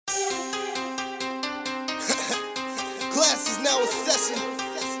class is now in session.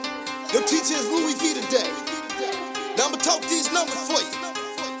 Your teacher is Louie today. Now I'ma talk these numbers for you.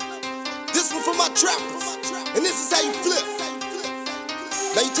 This one for my trappers, and this is how you flip.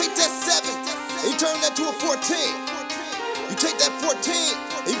 Now you take that 7 and you turn that to a 14. You take that 14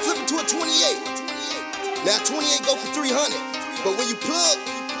 and you flip it to a 28. Now 28 go for 300, but when you plug,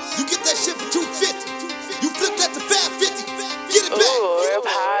 you get that shit for 250. You flip that to 550. Get it back. Ooh,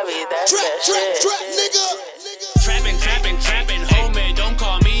 Rippjavi, that's that shit. Trap, nigga. Trappin, homie. Don't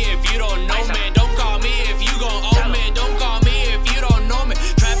call me if you don't know me. Don't call me if you gon' owe me. Don't call me if you don't know me.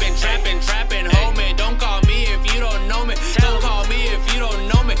 Trappin, homie. Don't call me if you don't know me. Don't call me if you don't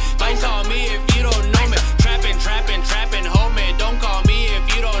know me. Don't call me if you don't know me. Trappin, homie. Don't call me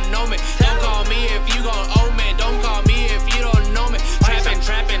if you don't know me. Don't call me if you gon' owe me. Don't call me if you don't know me.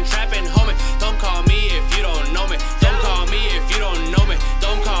 Trappin, homie. Don't call me if you don't know me. Don't call me if you don't know me.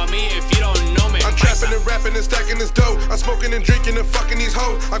 Don't call me if you don't know me. I'm trapping and rapping and stacking this dough. I'm smoking and drinking and fucking these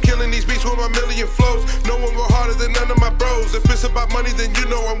hoes. I'm killing these beats with my million flows. No one go harder than none of my bros. If it's about money, then you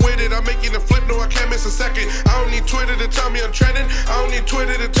know I'm with it. I'm making a flip, no, I can't miss a second. I don't need Twitter to tell me I'm trending. I don't need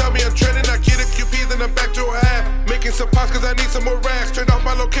Twitter to tell me I'm trending. I get a QP, then I'm back to a half. Making some pots cause I need some more racks. Turned off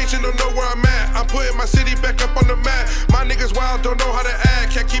my location, don't know where I'm at. I'm putting my city back up on the map. My niggas wild, don't know how to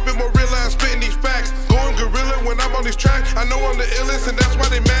act. Can't keep it more real, I'm spitting these facts. Going gorilla when I'm on these tracks. I know I'm the illest and that's why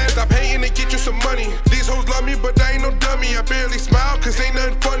they mad. Stop hating and get you some money. These hoes love me, but I ain't no dummy. I barely smile, cause ain't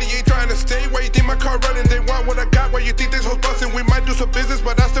nothing funny. Ain't trying to stay. Why you think my car running? They want what I got. Why you think this hoes bustin'? We might do some business,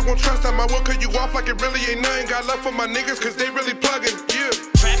 but I still won't trust them. I will cut you off like it really ain't nothing. Got love for my niggas, cause they really plugging. Yeah.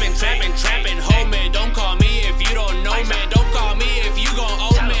 Trappin, homie. Don't call me if you don't know me. Don't call me if you gon'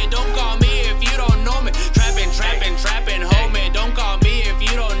 owe me. Don't call me if you don't know me. Trappin, homie. Don't call me if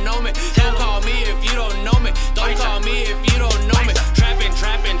you don't know me. Don't call me if you don't know me. Don't call me if you don't know me.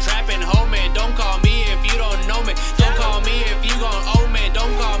 Trappin, homie. Don't call me if you don't know me. Don't call me if you gon' owe me.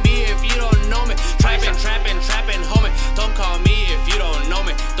 Don't call me if you don't know me. Trappin, homie. Don't call me if you don't know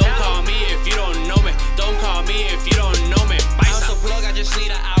me. Don't call me if you don't know me. Don't call me if you don't know me. I'm so plug, I just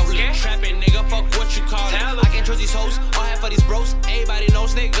need an outlet. Trappin', nigga, fuck what you call it. I can't trust these hoes, all half of these bros. Everybody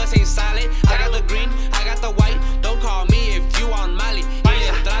knows niggas ain't solid. I got the green, I got the white. Don't call me if you on Mali. Y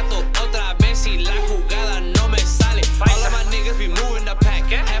le trato otra vez y la jugada no me sale. All of my niggas be moving the pack.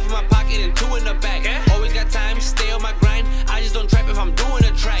 Half in my pocket and 2 in the back. Always got time, stay on my grind. I just don't trap if I'm doing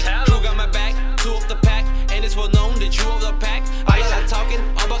a track. Crew got my back, 2 of the pack. And it's well known that you of the pack. All of that talking,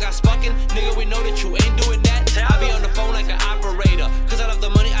 all but got spucking. Nigga, we know that you ain't doing that. I be on the phone like an operator. Cause I love the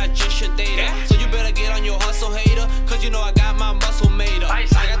money, I just should date her. So you better get on your hustle, hater. Cause you know I got my muscle made up. I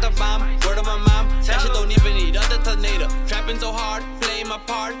got the bomb, word of my mom. That shit don't even need a detonator. Trapping so hard, playing my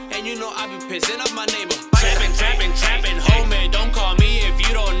part. And you know I be pissing off my neighbor. Trappin, homie. Don't call me if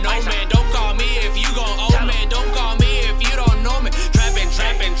you don't know me. Don't call me if you gon' owe me. Don't call me if you don't know me.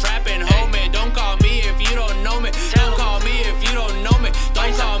 Trappin, homie. Don't call me if you don't know me. Don't call me if you don't know me.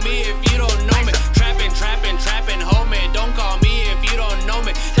 Don't call me if you don't know me. Trappin, homie. Don't call me if you don't know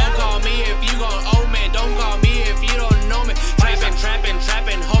me. Don't call me if you gon' owe me. Don't call me if you don't know me.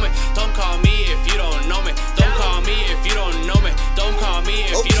 Trappin, homie. Don't call me if you don't know me. Don't call me if you don't know me. Don't call me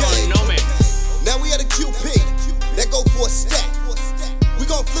if you don't know me. Now we at a QP. That go for a stack. We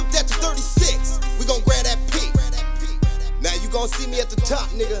gon' flip that to 36. We gon' grab that P. Now you gon' see me at the top,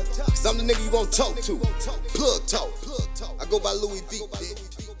 nigga. Cause I'm the nigga you gon' talk to. Plug talk. I go by Louie V, bitch.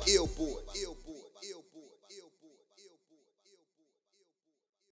 Illboyz.